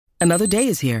Another day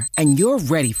is here, and you're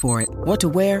ready for it. What to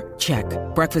wear? Check.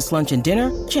 Breakfast, lunch, and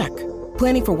dinner? Check.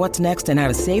 Planning for what's next and how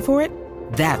to save for it?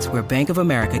 That's where Bank of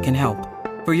America can help.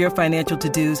 For your financial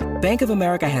to-dos, Bank of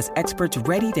America has experts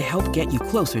ready to help get you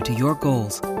closer to your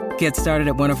goals. Get started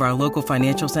at one of our local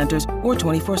financial centers or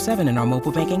 24/7 in our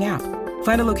mobile banking app.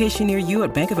 Find a location near you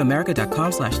at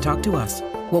bankofamerica.com/talktous.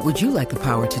 What would you like the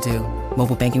power to do?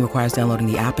 Mobile banking requires downloading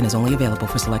the app and is only available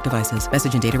for select devices.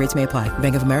 Message and data rates may apply.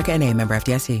 Bank of America N.A., member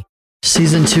FDIC.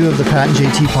 Season 2 of the Pat and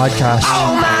JT podcast.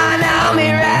 Oh man, I'm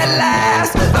here at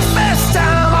last. The first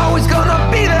time, always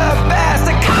gonna be the best.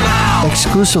 Come on!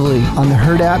 Exclusively on the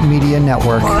Herd App Media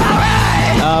Network.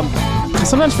 I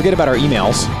sometimes forget about our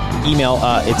emails.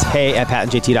 It's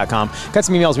hey@patandjt.com. Got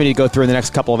some emails we need to go through in the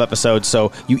next couple of episodes,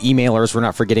 so you emailers, we're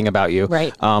not forgetting about you.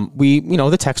 Right.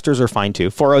 The texters are fine too.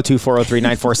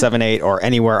 402-403-9478 or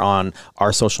anywhere on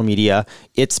our social media.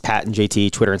 It's Pat and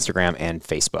JT, Twitter, Instagram, and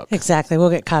Facebook. Exactly.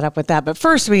 We'll get caught up with that. But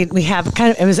first, we have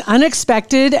it was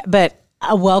unexpected, but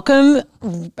a welcome.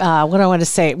 What do I want to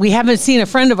say? We haven't seen a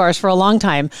friend of ours for a long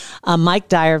time, Mike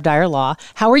Dyer of Dyer Law.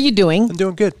 How are you doing? I'm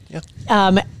doing good.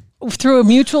 Yeah. Through a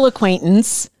mutual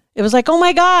acquaintance, it was like, oh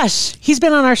my gosh, he's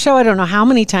been on our show. I don't know how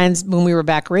many times when we were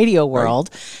back Radio World.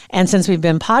 Right. And since we've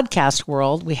been Podcast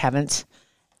World, we haven't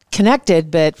connected,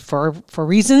 but for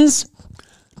reasons,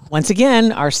 once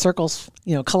again, our circles,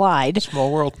 collide.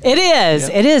 Small world. It is.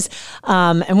 Yeah. It is.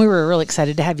 And we were really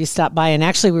excited to have you stop by. And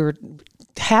actually, we were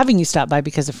having you stop by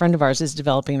because a friend of ours is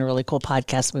developing a really cool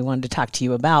podcast we wanted to talk to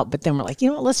you about. But then we're like,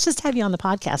 let's just have you on the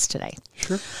podcast today.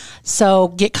 Sure. So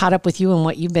get caught up with you and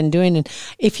what you've been doing. And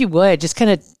if you would, just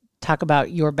kind of talk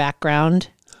about your background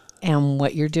and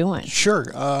what you're doing. Sure.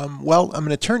 Well, I'm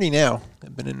an attorney now.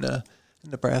 I've been in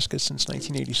Nebraska since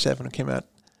 1987. I came out.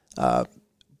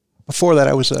 Before that,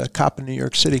 I was a cop in New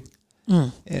York City.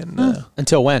 And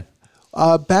Until when?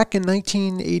 Back in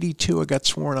 1982, I got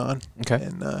sworn on. Okay.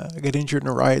 And I got injured in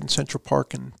a riot in Central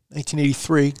Park in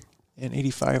 1983. In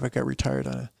 85, I got retired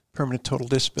on a permanent total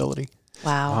disability.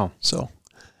 Wow. So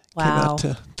came out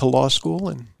to law school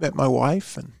and met my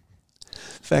wife. And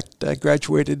in fact, I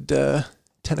graduated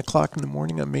 10 o'clock in the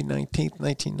morning on May 19th,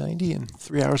 1990, and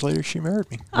 3 hours later, she married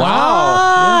me.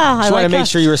 Wow. Yeah. Just want to make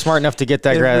sure you were smart enough to get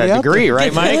that degree,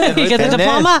 right, Mike? You get the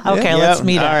diploma? Okay, let's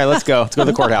meet up. All right, let's go. Let's go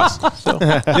to the courthouse.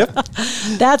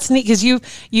 That's neat because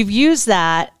you've used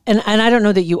that, and I don't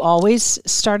know that you always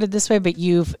started this way, but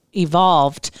you've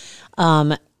evolved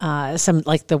some,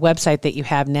 like the website that you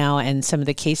have now and some of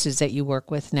the cases that you work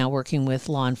with now, working with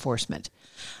law enforcement.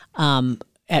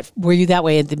 Were you that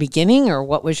way at the beginning, or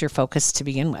what was your focus to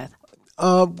begin with?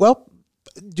 Well,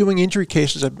 doing injury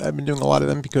cases, I've been doing a lot of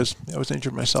them because I was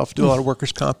injured myself. Do a lot of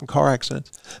workers' comp and car accidents.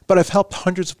 But I've helped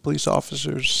hundreds of police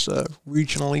officers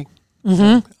regionally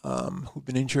who've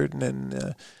been injured, and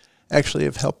then actually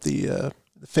have helped the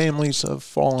families of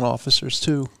fallen officers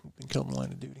too who've been killed in the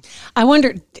line of duty. I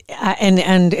wonder,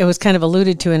 and it was kind of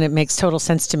alluded to, and it makes total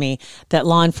sense to me, that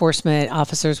law enforcement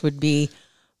officers would be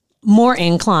more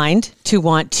inclined to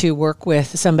want to work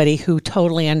with somebody who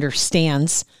totally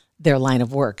understands their line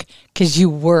of work because you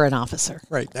were an officer.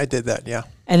 Right. I did that. Yeah.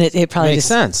 And it probably Makes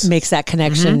sense. Makes that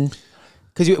connection.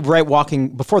 Because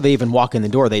before they even walk in the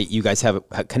door, you guys have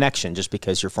a connection just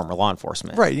because you're former law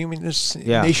enforcement. Right. I mean, it's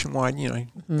nationwide,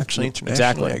 actually internationally,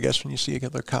 Exactly. I guess, when you see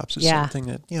other cops, it's something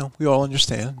that, we all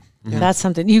understand. Mm-hmm. That's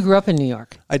something. You grew up in New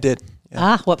York. I did.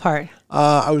 Yeah. What part?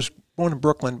 I was born in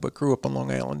Brooklyn, but grew up on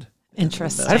Long Island.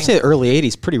 Interesting. I'd say the early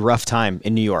 80s, pretty rough time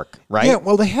in New York, right? Yeah,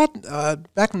 well, they had,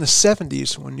 back in the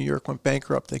 70s when New York went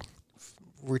bankrupt, they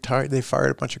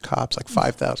fired a bunch of cops, like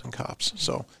 5,000 cops.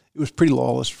 So it was pretty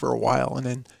lawless for a while. And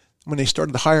then when they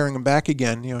started hiring them back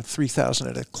again, 3,000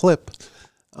 at a clip,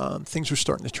 things were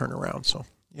starting to turn around. So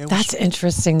yeah, that's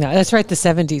interesting, though. That's right. The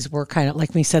 70s were kind of,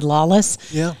 like we said, lawless.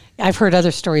 Yeah. I've heard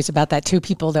other stories about that, too,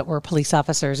 people that were police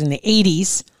officers in the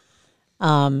 80s.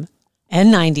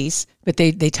 And 90s, but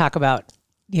they talk about,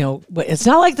 it's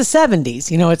not like the 70s,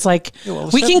 it's like,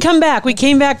 we can come back. We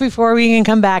came back before, we can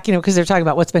come back, because they're talking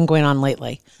about what's been going on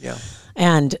lately. Yeah.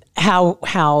 And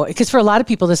how, because for a lot of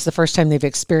people, this is the first time they've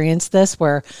experienced this,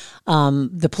 where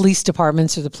the police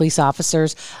departments or the police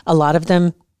officers, a lot of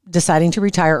them deciding to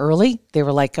retire early. They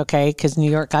were like, okay, because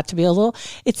New York got to be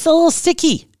it's a little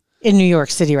sticky in New York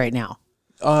City right now.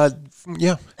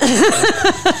 Yeah.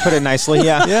 Put it nicely.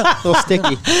 Yeah. Yeah. A little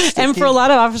sticky. And for a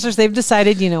lot of officers, they've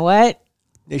decided, you know what?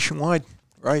 Nationwide.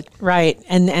 Right. Right.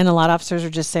 And a lot of officers are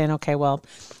just saying, okay, well,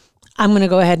 I'm going to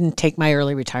go ahead and take my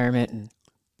early retirement and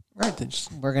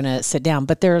we're going to sit down.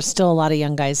 But there are still a lot of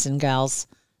young guys and gals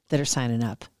that are signing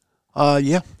up.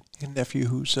 Yeah. A nephew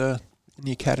who's in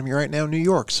the academy right now in New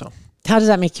York. So how does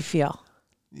that make you feel?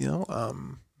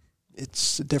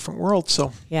 it's a different world.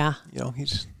 So Yeah.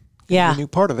 He's Yeah. a new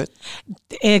part of it.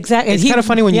 Exactly. It's kind of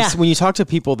funny when yeah. you talk to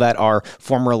people that are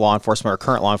former law enforcement or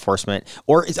current law enforcement,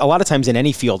 or it's a lot of times in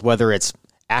any field, whether it's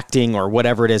acting or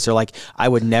whatever it is, they're like, I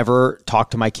would never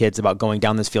talk to my kids about going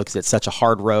down this field because it's such a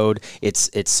hard road. It's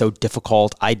so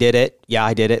difficult. I did it. Yeah,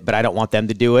 I did it, but I don't want them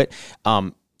to do it.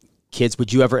 Kids,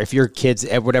 would you ever, if your kids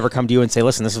would ever come to you and say,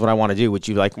 listen, this is what I want to do, would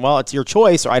you be like, well, it's your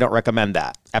choice, or I don't recommend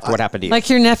that after what happened to you? Like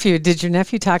your nephew. Did your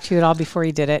nephew talk to you at all before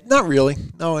he did it? Not really.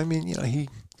 No, I mean, he.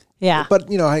 Yeah. But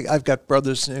I've got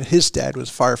brothers. His dad was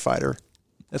a firefighter.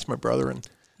 That's my brother, and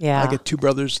Yeah. I get 2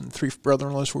 brothers and 3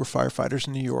 brother-in-laws who were firefighters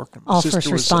in New York. And my All sister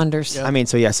first was, responders. yeah. I mean,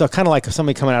 so kind of like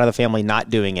somebody coming out of the family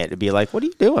not doing it, it'd be like, what are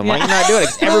you doing? Why are you not doing it?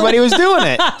 'Cause everybody was doing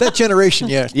it. That generation,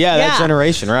 yeah. Yeah, that Yeah.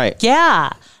 generation, right.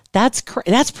 Yeah. That's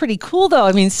pretty cool, though.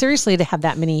 I mean, seriously, to have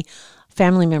that many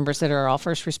family members that are all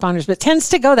first responders, but it tends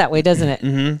to go that way, doesn't it?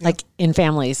 Mm-hmm. Like in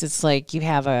families, it's like you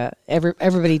have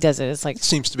everybody does it. It's like,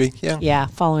 Seems to be, yeah. yeah,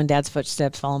 following dad's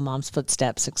footsteps, following mom's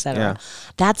footsteps, etc. Yeah.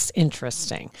 That's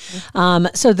interesting.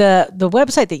 So the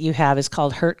website that you have is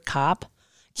called Hurt Cop.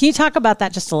 Can you talk about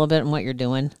that just a little bit and what you're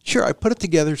doing? Sure, I put it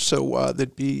together so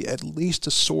there'd be at least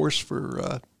a source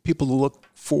for people to look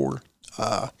for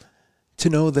to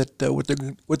know that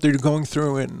what they're going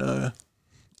through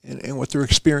and what they're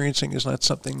experiencing is not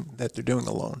something that they're doing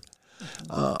alone.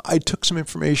 I took some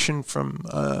information from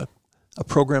a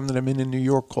program that I'm in New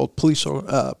York called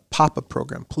PAPA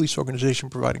program, Police Organization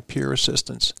Providing Peer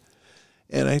Assistance,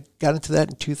 and I got into that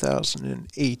in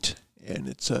 2008, and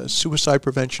it's a suicide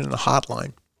prevention and a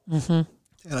hotline.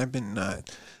 Mm-hmm. And I've been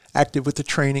active with the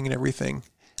training and everything.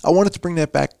 I wanted to bring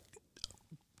that back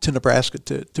to Nebraska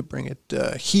to bring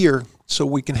it here so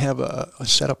we can have a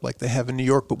setup like they have in New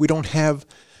York, but we don't have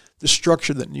the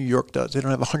structure that New York does. They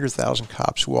don't have 100,000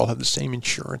 cops who all have the same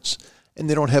insurance, and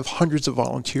they don't have hundreds of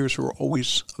volunteers who are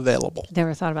always available.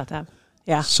 Never thought about that.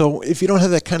 Yeah. So if you don't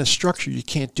have that kind of structure, you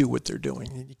can't do what they're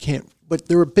doing. You can't. But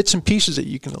there are bits and pieces that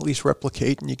you can at least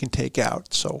replicate and you can take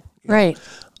out. So Right.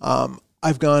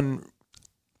 I've gone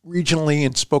regionally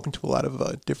and spoken to a lot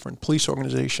of different police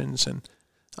organizations and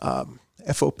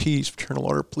FOPs, fraternal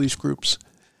order police groups,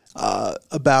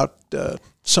 about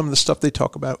some of the stuff they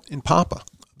talk about in PAPA,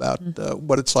 about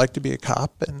what it's like to be a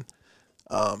cop. And,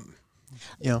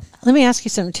 Let me ask you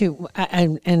something too,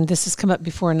 and this has come up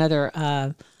before another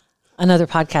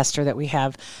podcaster that we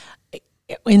have.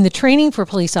 In the training for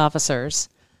police officers,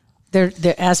 they're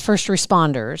as first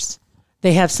responders,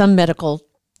 they have some medical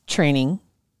training,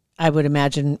 I would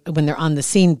imagine, when they're on the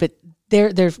scene, but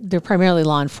they're primarily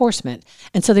law enforcement,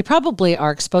 and so they probably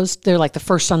are exposed. They're like the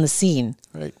first on the scene,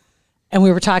 right. And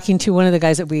we were talking to one of the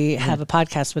guys that we have a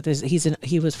podcast with.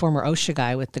 He was former OSHA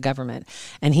guy with the government,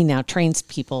 and he now trains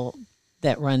people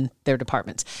that run their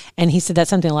departments. And he said that's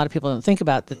something a lot of people don't think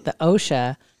about, that the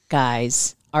OSHA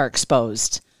guys are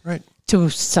exposed Right. to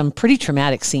some pretty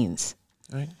traumatic scenes.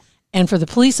 Right. And for the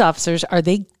police officers,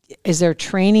 is there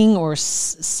training or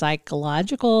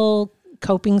psychological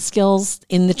coping skills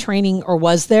in the training, or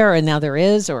was there and now there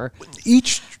is? Or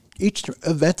Each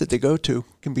event that they go to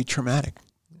can be traumatic.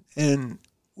 And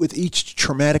with each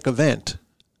traumatic event,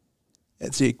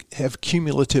 they have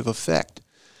cumulative effect.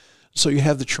 So you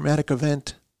have the traumatic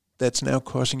event that's now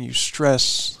causing you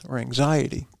stress or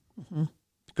anxiety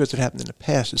because it happened in the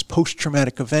past. This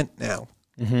post-traumatic event now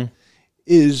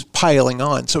is piling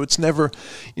on. So it's never,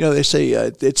 they say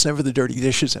it's never the dirty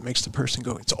dishes that makes the person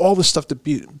go. It's all the stuff that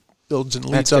builds and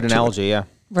leads That's a up good to analogy, it. yeah.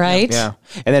 right? Yeah.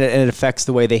 And then it affects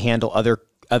the way they handle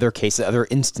other cases, other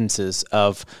instances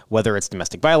of whether it's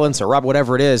domestic violence or robbery,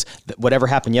 whatever it is, whatever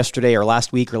happened yesterday or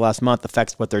last week or last month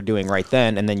affects what they're doing right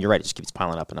then. And then you're right, it just keeps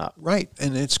piling up and up. Right.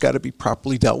 And it's got to be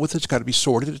properly dealt with. It's got to be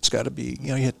sorted. It's got to be,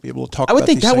 you have to be able to talk I would about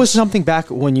think these that was things. something back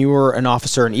when you were an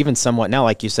officer, and even somewhat now,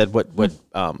 like you said, what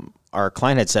our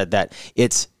client had said, that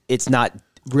it's not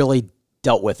really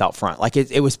dealt with out front. Like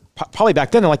it was probably back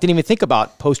then, they didn't even think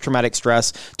about post-traumatic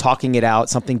stress, talking it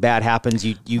out. Something bad happens,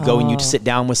 you go and you sit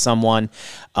down with someone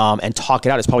and talk it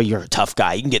out. It's probably, you're a tough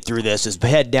guy, you can get through this, just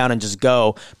head down and just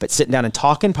go. But sitting down and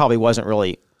talking probably wasn't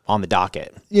really on the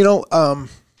docket.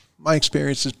 My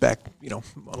experience is back,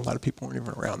 a lot of people weren't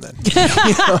even around then.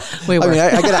 We were.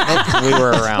 I got We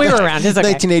were around. We were around. It's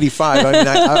okay. 1985.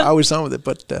 I was on with it,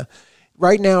 but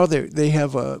right now they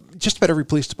have just about every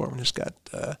police department has got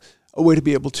a way to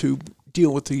be able to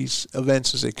deal with these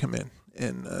events as they come in,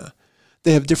 and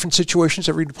they have different situations.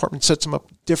 Every department sets them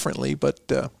up differently, but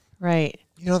Right.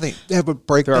 they have a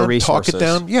breakdown, talk resources. it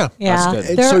down, yeah, Yeah. That's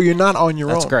good. And so you're not on your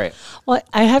own. That's great. Well,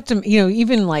 I have to,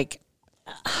 even like,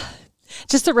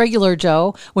 just the regular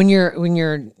Joe, when your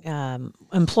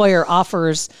employer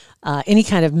offers any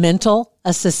kind of mental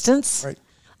assistance, Right.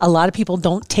 a lot of people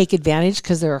don't take advantage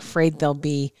because they're afraid they'll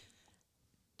be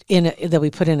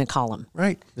put in a column.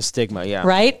 Right. The stigma, yeah.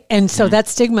 Right. And so that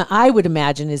stigma, I would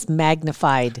imagine, is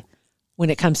magnified when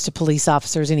it comes to police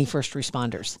officers, any first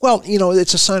responders. Well,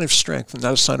 it's a sign of strength and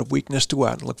not a sign of weakness to go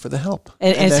out and look for the help.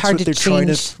 And it's that's hard what to they're trying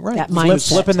change that flip- mindset.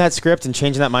 Flipping that script and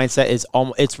changing that mindset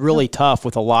it's really tough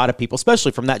with a lot of people,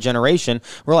 especially from that generation.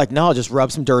 We're like, no, just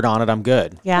rub some dirt on it. I'm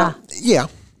good. Yeah. Yeah.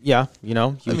 Yeah.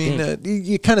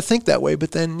 You kind of think that way,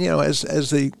 but then, as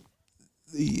they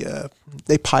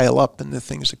pile up and the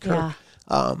things occur,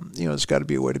 there's got to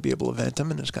be a way to be able to vent them,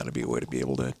 and there's got to be a way to be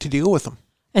able to deal with them.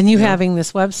 And you having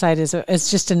this website is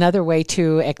just another way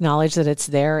to acknowledge that it's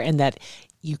there and that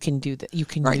you can do that. You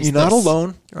can Right. use You're not this.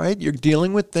 alone, right? You're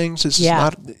dealing with things. It's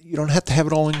not, you don't have to have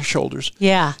it all on your shoulders.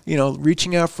 Yeah.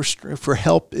 Reaching out for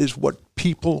help is what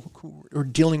people who are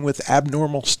dealing with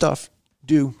abnormal stuff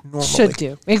do normally. Should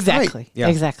do. Exactly. Right. Yeah.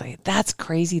 Exactly. That's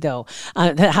crazy though.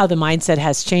 How the mindset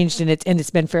has changed, and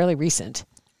it's been fairly recent.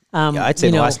 Yeah, I'd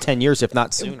say the last 10 years, if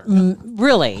not sooner.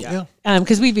 Really? Yeah.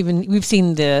 Because we've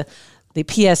seen the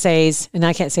PSAs, and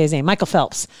I can't say his name, Michael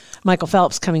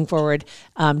Phelps coming forward,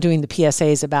 doing the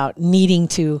PSAs about needing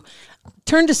to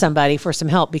turn to somebody for some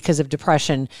help because of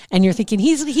depression. And you're thinking,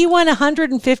 he won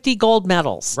 150 gold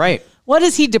medals. Right. What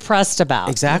is he depressed about?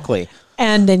 Exactly.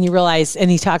 And then you realize, and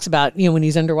he talks about, when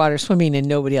he's underwater swimming and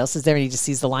nobody else is there and he just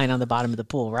sees the line on the bottom of the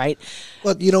pool, right?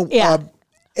 Well,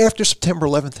 after September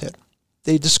 11th hit,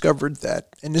 they discovered that,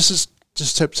 and this is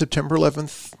just September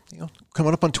 11th,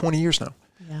 coming up on 20 years now.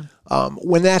 Yeah.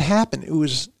 When that happened, it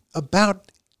was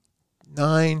about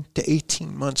 9 to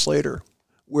 18 months later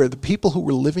where the people who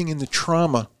were living in the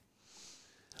trauma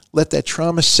let that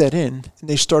trauma set in, and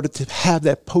they started to have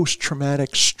that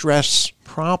post-traumatic stress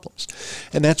problems.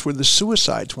 And that's where the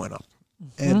suicides went up.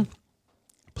 Mm-hmm. And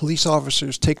police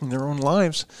officers taking their own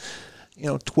lives,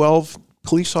 12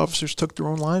 police officers took their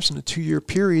own lives in a 2-year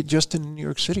period just in New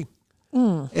York City.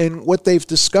 And what they've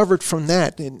discovered from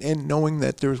that, and knowing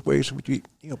that there's ways in which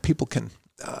people can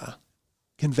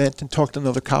vent and talk to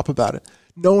another cop about it,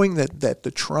 knowing that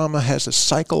the trauma has a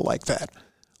cycle like that.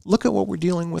 Look at what we're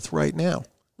dealing with right now.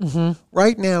 Mm-hmm.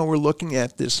 Right now, we're looking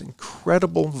at this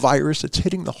incredible virus that's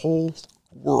hitting the whole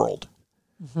world.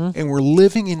 Mm-hmm. And we're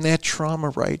living in that trauma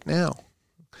right now.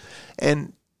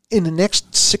 And in the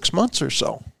next 6 months or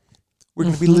so, we're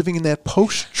going to be living in that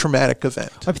post-traumatic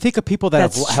event. I think of people that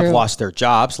That's have true. lost their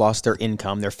jobs, lost their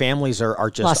income, their families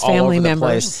are just Lost all family over the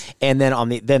members. place. And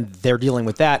then then they're dealing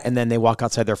with that, and then they walk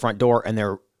outside their front door and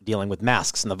they're dealing with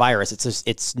masks and the virus.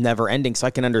 It's never ending. So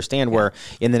I can understand where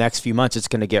in the next few months it's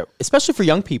going to get, especially for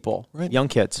young people, young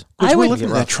kids. We're would- living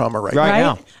in that trauma right Right.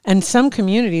 now. now. And some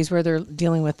communities where they're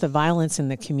dealing with the violence in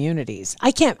the communities.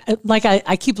 I can't,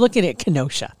 I keep looking at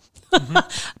Kenosha.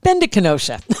 Been to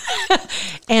Kenosha.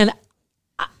 And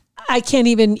I can't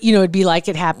even, it'd be like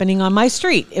it happening on my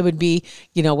street. It would be,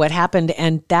 what happened.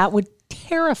 And that would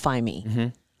terrify me. Mm-hmm.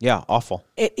 Yeah, awful.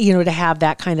 To have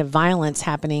that kind of violence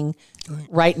happening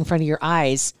right in front of your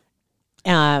eyes.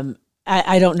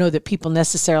 I don't know that people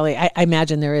necessarily, I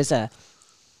imagine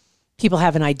people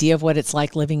have an idea of what it's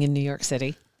like living in New York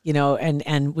City, and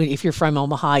if you're from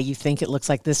Omaha, you think it looks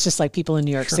like this, just like people in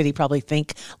New York City probably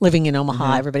think living in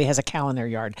Omaha, everybody has a cow in their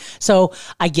yard. So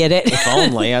I get it. If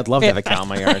only. I'd love to have a cow in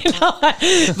my yard.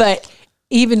 But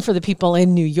even for the people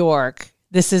in New York,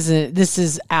 this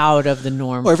is out of the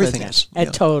norm. Well, for everything them. is, yeah.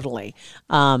 Totally.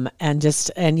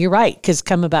 And you're right, because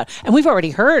and we've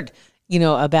already heard,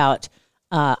 about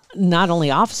not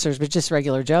only officers, but just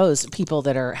regular Joes, people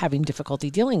that are having difficulty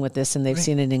dealing with this, and they've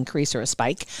seen an increase or a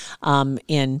spike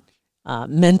in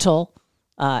mental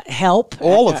help.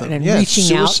 All of them, and yeah.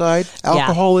 reaching out. Suicide,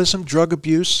 alcoholism, drug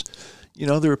abuse.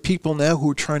 There are people now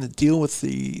who are trying to deal with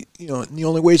in the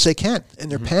only ways they can, and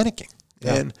they're panicking.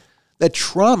 Yeah. And that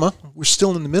trauma, we're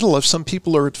still in the middle of. Some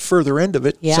people are at the further end of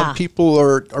it. Yeah. Some people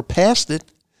are past it,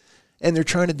 and they're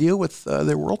trying to deal with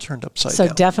their world turned upside So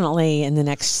down. definitely in the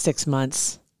next 6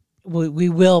 months, we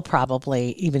will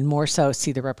probably even more so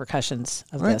see the repercussions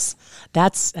of this.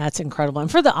 That's incredible.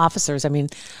 And for the officers, I mean,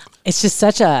 it's just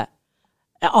such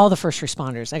all the first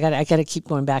responders. I got to keep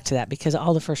going back to that, because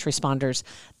all the first responders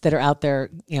that are out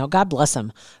there, God bless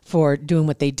them for doing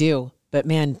what they do. But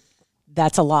man,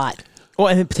 that's a lot. Well,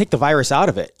 and then take the virus out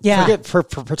of it. Yeah.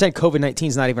 Pretend COVID-19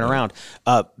 is not even around.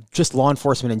 Just law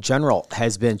enforcement in general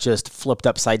has been just flipped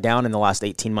upside down in the last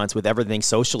 18 months with everything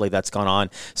socially that's gone on.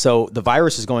 So the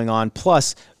virus is going on.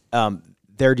 Plus,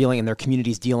 they're dealing and their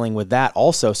communities dealing with that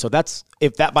also. So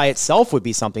if that by itself would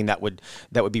be something that would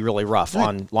be really rough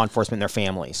on law enforcement and their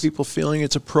families. People feeling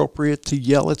it's appropriate to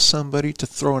yell at somebody, to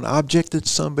throw an object at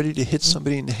somebody, to hit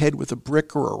somebody in the head with a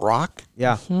brick or a rock.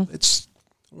 Yeah.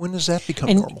 When does that become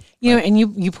And normal? you know, and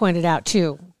you pointed out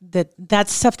too that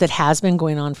that's stuff that has been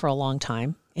going on for a long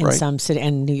time in Right. some city,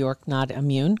 and New York not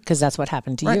immune because that's what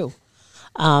happened to Right. you.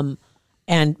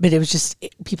 But it was just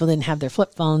people didn't have their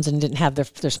flip phones and didn't have their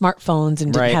smartphones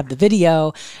and didn't Right. have the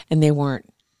video, and they weren't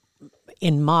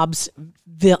in mobs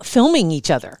filming each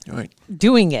other Right.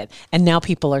 doing it, and now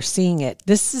people are seeing it.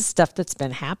 This is stuff that's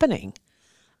been happening,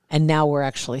 and now we're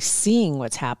actually seeing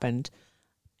what's happened,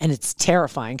 and it's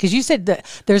terrifying. Because you said that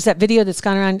there's that video that's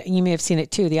gone around, and you may have seen it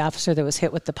too. The officer that was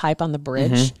hit with the pipe on the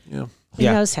bridge. Yeah. Who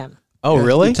Yeah. knows him? Oh, Yeah,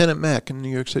 really? Lieutenant Mack in New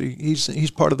York City.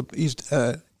 He's part of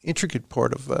the intricate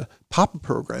part of a PAPA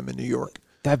program in New York.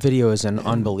 That video is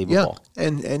unbelievable. Yeah,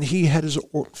 and he had his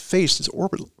face, his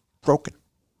orbit broken.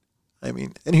 I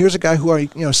mean, and here's a guy who I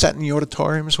sat in the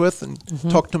auditoriums with and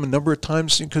talked to him a number of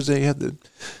times because they had the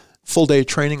full day of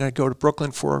training. I'd go to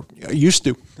Brooklyn for. I used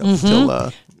to up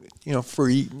until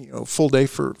for full day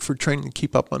for training to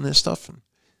keep up on this stuff. And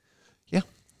yeah,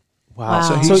 Wow. Wow.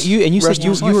 So he's you said resting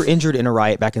you his were life. injured in a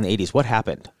riot back in the 80s. What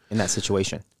happened in that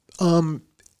situation?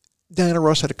 Diana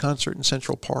Ross had a concert in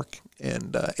Central Park,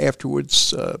 and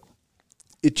afterwards,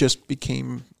 it just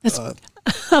became.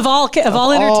 Of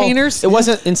all entertainers, It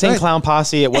wasn't Insane Right. Clown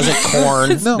Posse. It wasn't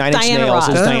Korn. No. Nine Inch Diana Nails. Ross.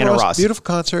 It was Diana Ross. Beautiful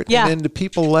concert. Yeah. And then the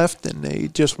people left and they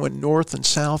just went north and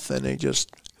south and they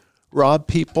just robbed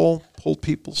people, pulled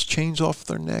people's chains off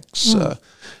their necks.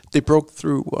 They broke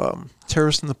through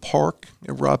Terrace in the Park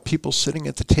and robbed people sitting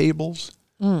at the tables.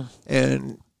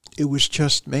 And it was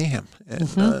just mayhem.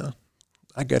 And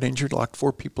I got injured, locked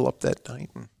 4 people up that night.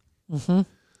 And,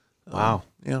 Wow.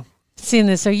 yeah. seeing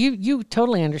this, so you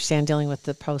totally understand dealing with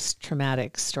the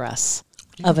post-traumatic stress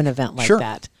of an event like Sure.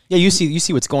 that. Yeah, you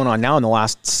see what's going on now in the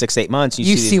last 6-8 months. You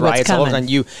You see see these what's riots all over, coming. and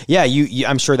you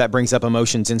I'm sure that brings up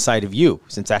emotions inside of you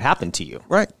since that happened to you.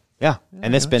 Right. Yeah,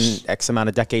 and it's been X amount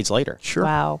of decades later. Sure.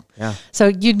 Wow. Yeah. So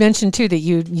you'd mentioned too that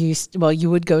you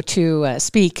would go to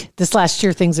speak. This last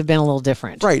year, things have been a little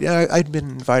different. Right. I'd been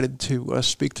invited to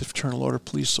speak to fraternal order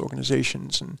police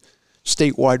organizations and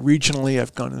statewide, regionally.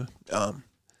 I've gone to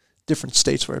different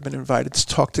states where I've been invited to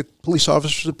talk to police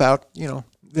officers about,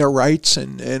 their rights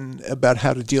and about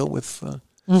how to deal with,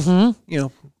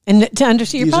 And to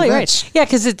understand, you're These probably events. right. Yeah,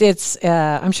 because it's.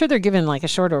 I'm sure they're given like a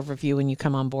short overview when you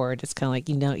come on board. It's kind of like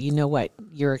you know what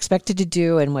you're expected to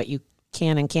do and what you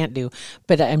can and can't do.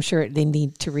 But I'm sure they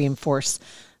need to reinforce.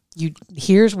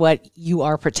 Here's what you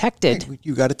are protected,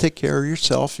 you got to take care of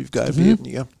yourself. You've got to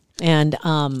be, and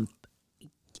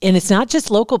it's not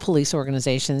just local police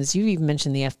organizations. You even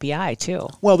mentioned the FBI too.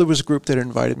 Well, there was a group that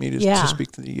invited me to Yeah.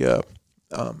 speak to the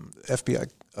FBI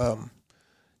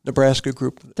Nebraska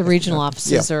group. The regional FBI.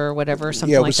 offices or whatever,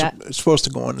 something it like was that. supposed to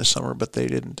go on this summer, but they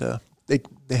didn't. They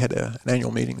had an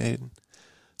annual meeting. They didn't.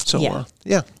 So Yeah.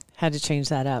 yeah. Had to change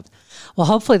that up. Well,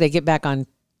 hopefully they get back on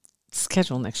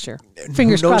schedule next year. Who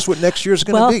Fingers knows crossed. what next year's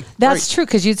going to Well, be? that's Right. true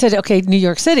because you said, okay, New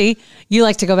York City, you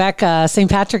like to go back. St.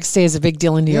 Patrick's Day is a big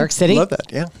deal in New York City, Love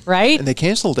that. Yeah. right? And they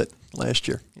canceled it last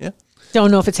year. Yeah. Don't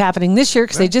know if it's happening this year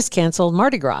because they just canceled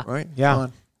Mardi Gras. Right. Yeah.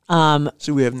 Gone.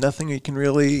 So we have nothing you can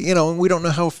really, and we don't know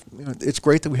how. It's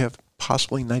great that we have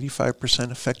possibly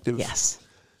 95% effective. Yes.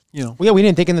 Well, yeah, we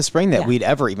didn't think in the spring that Yeah. we'd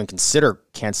ever even consider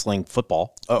canceling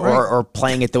football Right. or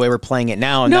playing it the way we're playing it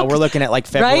now. And No, now we're looking at like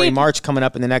February, right? March coming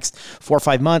up in the next 4 or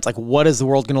 5 months. Like, what is the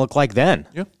world going to look like then?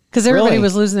 Yeah. Because everybody Really?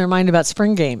 was losing their mind about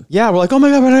spring game. Yeah, we're like, oh my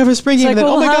God, we're going to have a spring game. like, And then,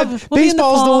 well, oh my we'll God, have- we'll be in the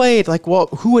baseball's fall. delayed. Like, well,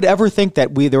 who would ever think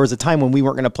that there was a time when we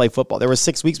weren't going to play football? There was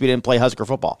 6 weeks we didn't play Husker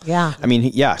football. Yeah. I mean,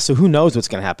 yeah. So who knows what's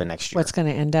going to happen next year? What's going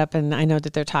to end up? And I know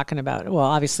that they're talking about, well,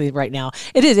 obviously right now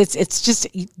it is. It's just,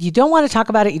 you don't want to talk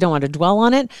about it. You don't want to dwell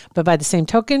on it. But by the same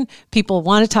token, people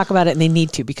want to talk about it and they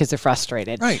need to because they're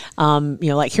frustrated. Right.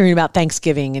 Like hearing about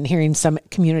Thanksgiving and hearing some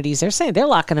communities, they're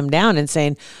locking them down and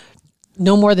saying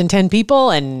no more than 10 people.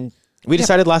 And We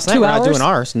decided last night 2 we're not hours? doing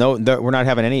ours. No, we're not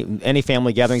having any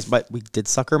family gatherings, but we did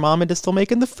suck her mom into still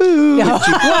making the food. Yeah. What?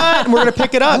 And we're going to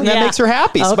pick it up. And that Yeah. makes her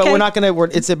happy. But Okay. we're not going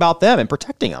to, it's about them and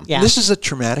protecting them. Yeah. This is a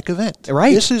traumatic event.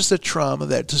 Right. This is the trauma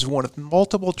this is one of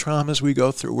multiple traumas we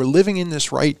go through. We're living in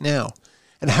this right now.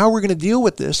 And how we're going to deal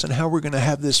with this and how we're going to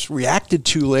have this reacted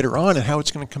to later on and how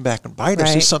it's going to come back and bite us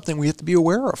Right. is something we have to be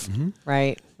aware of.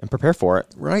 right. And prepare for it.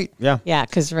 Right. Yeah. Yeah.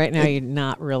 Because right now you're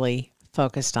not really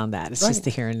focused on that. It's just Right. the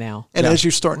here and now. And Yeah. as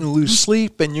you're starting to lose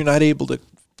sleep and you're not able to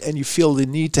and you feel the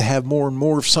need to have more and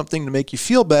more of something to make you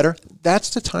feel better, that's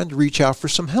the time to reach out for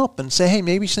some help and say, hey,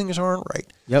 maybe things aren't right.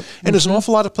 Yep. And there's an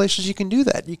awful lot of places you can do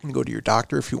that. You can go to your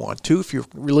doctor if you want to. If you're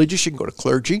religious, you can go to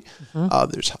clergy.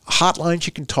 There's hotlines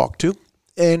you can talk to.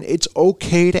 And it's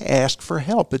okay to ask for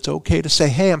help. It's okay to say,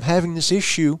 hey, I'm having this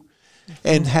issue,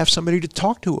 and have somebody to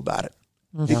talk to about it.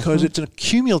 Because it's a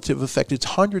cumulative effect. It's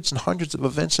hundreds and hundreds of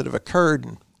events that have occurred.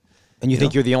 And you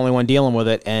think you're the only one dealing with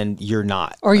it, and you're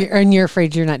not. Or you're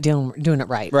afraid you're not doing it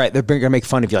right. Right. They're going to make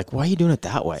fun of you. Like, why are you doing it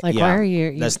that way? Like, why are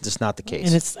you? That's just not the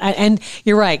case. And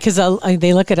you're right, because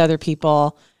they look at other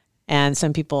people, and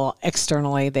some people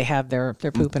externally, they have their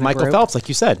poop in a Michael group. Phelps, like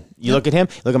you said. You look at him,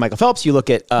 you look at Michael Phelps, you look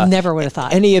at... Never would have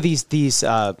thought. Any of these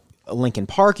Linkin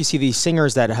Park, you see these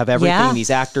singers that have everything, Yeah. these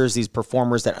actors, these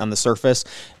performers that on the surface,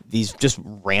 these just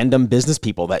random business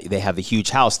people that they have the huge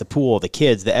house, the pool, the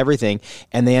kids, the everything,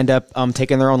 and they end up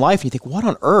taking their own life. And you think, what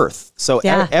on earth? So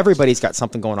everybody's got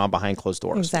something going on behind closed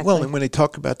doors. Exactly. Well, and when they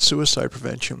talk about suicide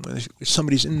prevention, when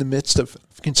somebody's in the midst of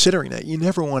considering that, you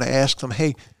never want to ask them,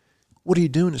 hey, what are you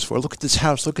doing this for? Look at this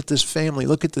house. Look at this family.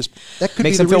 Look at this. That could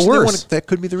Makes be the them feel reason worse. that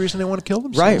could be the reason they want to kill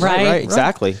themselves. Right.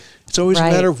 Exactly. It's always Right.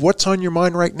 a matter of what's on your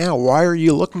mind right now. Why are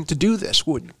you looking to do this?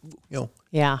 What do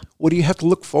you have to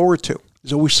look forward to?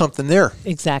 There's always something there.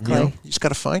 Exactly. You just got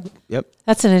to find it. Yep.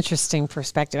 That's an interesting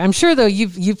perspective. I'm sure, though,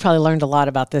 you've probably learned a lot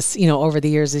about this, over the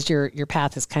years as your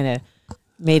path has kind of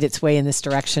made its way in this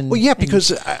direction. Well, yeah,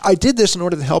 because I did this in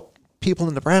order to help people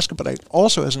in Nebraska, but I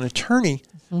also, as an attorney,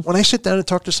 when I sit down and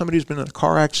talk to somebody who's been in a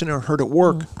car accident or hurt at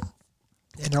work,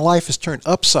 and their life is turned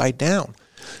upside down,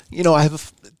 I have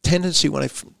a tendency when I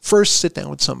first sit down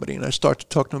with somebody and I start to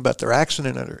talk to them about their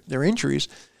accident or their injuries,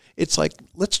 it's like,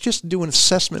 let's just do an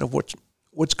assessment of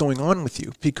what's going on with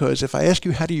you. Because if I ask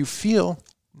you, how do you feel?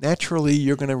 Naturally,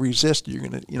 you're going to resist. You're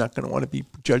not going to want to be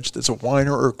judged as a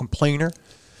whiner or a complainer.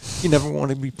 You never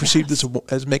want to be perceived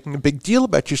as making a big deal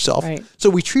about yourself. Right. So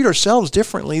we treat ourselves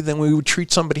differently than we would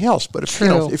treat somebody else. But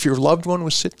if your loved one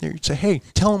was sitting there, you'd say, hey,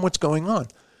 tell them what's going on.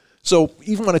 So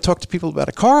even when I talk to people about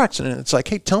a car accident, it's like,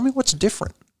 hey, tell me what's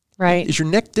different. Right. Is your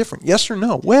neck different? Yes or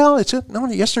no? Well,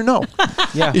 yes or no.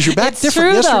 Yeah. Is your back It's different?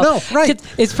 true, Yes though. or no? Right.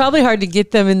 It's probably hard to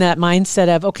get them in that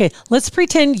mindset of, okay, let's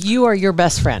pretend you are your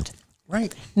best friend.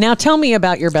 Right. Now tell me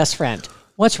about your best friend.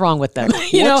 What's wrong with them?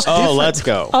 Oh, let's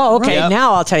go. Oh, okay. Yep.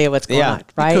 Now I'll tell you what's going on.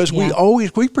 Right. Because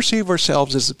we perceive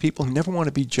ourselves as the people who never want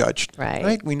to be judged.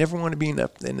 Right. We never want to be in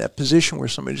that position where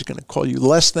somebody's going to call you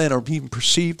less than or be even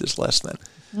perceived as less than.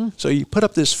 So you put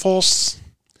up this false,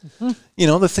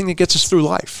 the thing that gets us through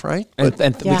life, right?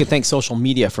 And we could thank social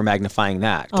media for magnifying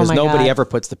that, because my nobody God. ever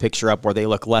puts the picture up where they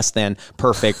look less than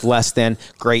perfect, less than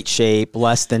great shape,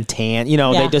 less than tan.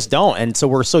 They just don't. And so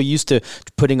we're so used to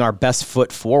putting our best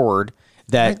foot forward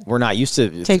that we're not used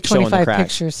to Take showing the 25 cracks.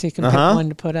 pictures so you can pick one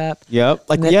to put up. Yep.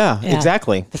 And then-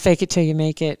 Exactly. The fake it till you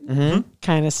make it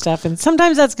kind of stuff. And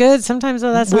sometimes that's good. Sometimes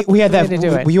that's not We had the way that. to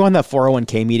do it. Were you on that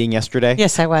 401k meeting yesterday?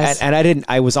 Yes, I was. And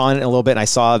I was on it a little bit, and I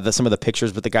saw some of the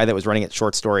pictures. But the guy that was running it,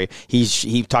 Short Story,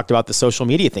 he talked about the social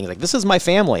media thing. Like, this is my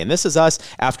family, and this is us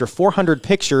after 400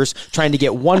 pictures trying to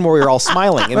get one where we're all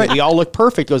smiling and we all look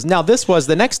perfect. He goes, now this was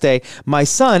the next day, my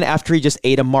son after he just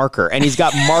ate a marker, and he's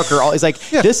got marker. He's like,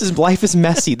 life is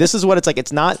messy. This is what it's like.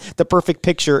 It's not the perfect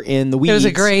picture in the weeds. It was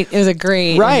a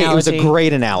great right. analogy. It was a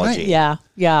great analogy. Right.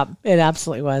 Yeah, it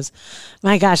absolutely was.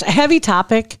 My gosh, a heavy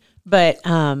topic, but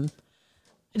I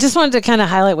just wanted to kind of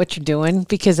highlight what you're doing,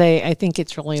 because I think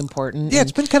it's really important. Yeah,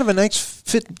 it's been kind of a nice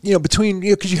fit, between,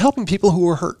 because you're helping people who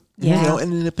are hurt,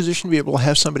 and in a position to be able to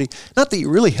have somebody, not that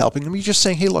you're really helping them, you're just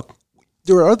saying, hey, look,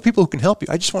 there are other people who can help you.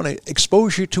 I just want to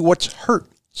expose you to what's hurt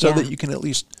so that you can at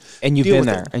least And you've deal been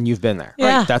with there, it. and you've been there.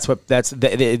 Yeah. Right.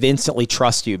 They instantly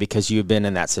trust you because you've been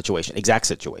in that exact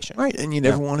situation. Right, and you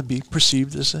never want to be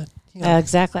perceived as a...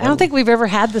 Exactly. I don't think we've ever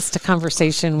had this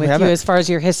conversation with you haven't. as far as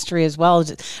your history as well.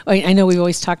 I know we've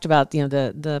always talked about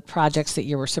the projects that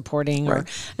you were supporting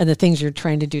and the things you're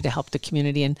trying to do to help the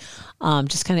community, and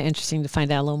just kind of interesting to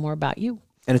find out a little more about you.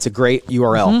 And it's a great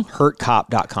URL,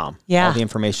 hurtcop.com. Yeah. All the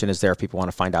information is there if people want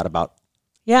to find out about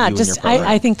Yeah, you and your just program.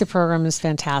 I think the program is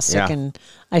fantastic, Yeah. and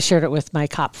I shared it with my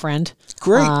cop friend.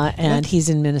 Great. And he's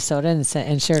in Minnesota,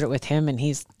 and shared it with him, and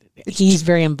he's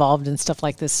very involved in stuff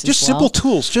like this. Just as well. simple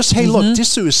tools. Just, hey, look,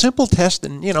 just do a simple test,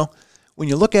 and, when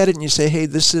you look at it and you say, hey,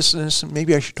 this, and this, and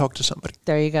maybe I should talk to somebody.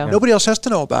 There you go. Nobody else has to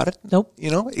know about it. Nope.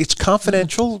 It's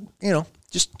confidential,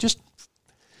 just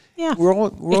Yeah. we're all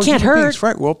It can't human beings, hurt.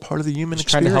 right? We're all part of the human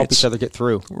trying experience. to help each other get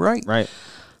through. Right. Right.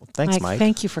 Thanks, Mike.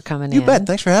 Thank you for coming You in. bet.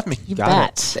 Thanks for having me. You Got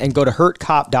bet. it. And go to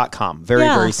hurtcop.com. Very,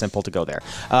 Yeah. very simple to go there.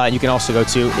 You can also go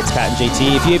to It's Pat and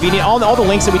JT. If you need all the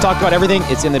links that we talked about, everything,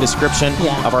 it's in the description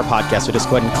Yeah. of our podcast. So just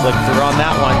go ahead and click through on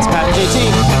that one. It's Pat and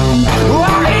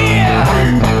JT.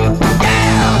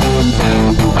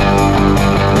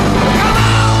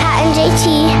 Pat and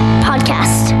JT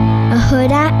Podcast, a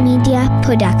Huda Media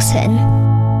Production.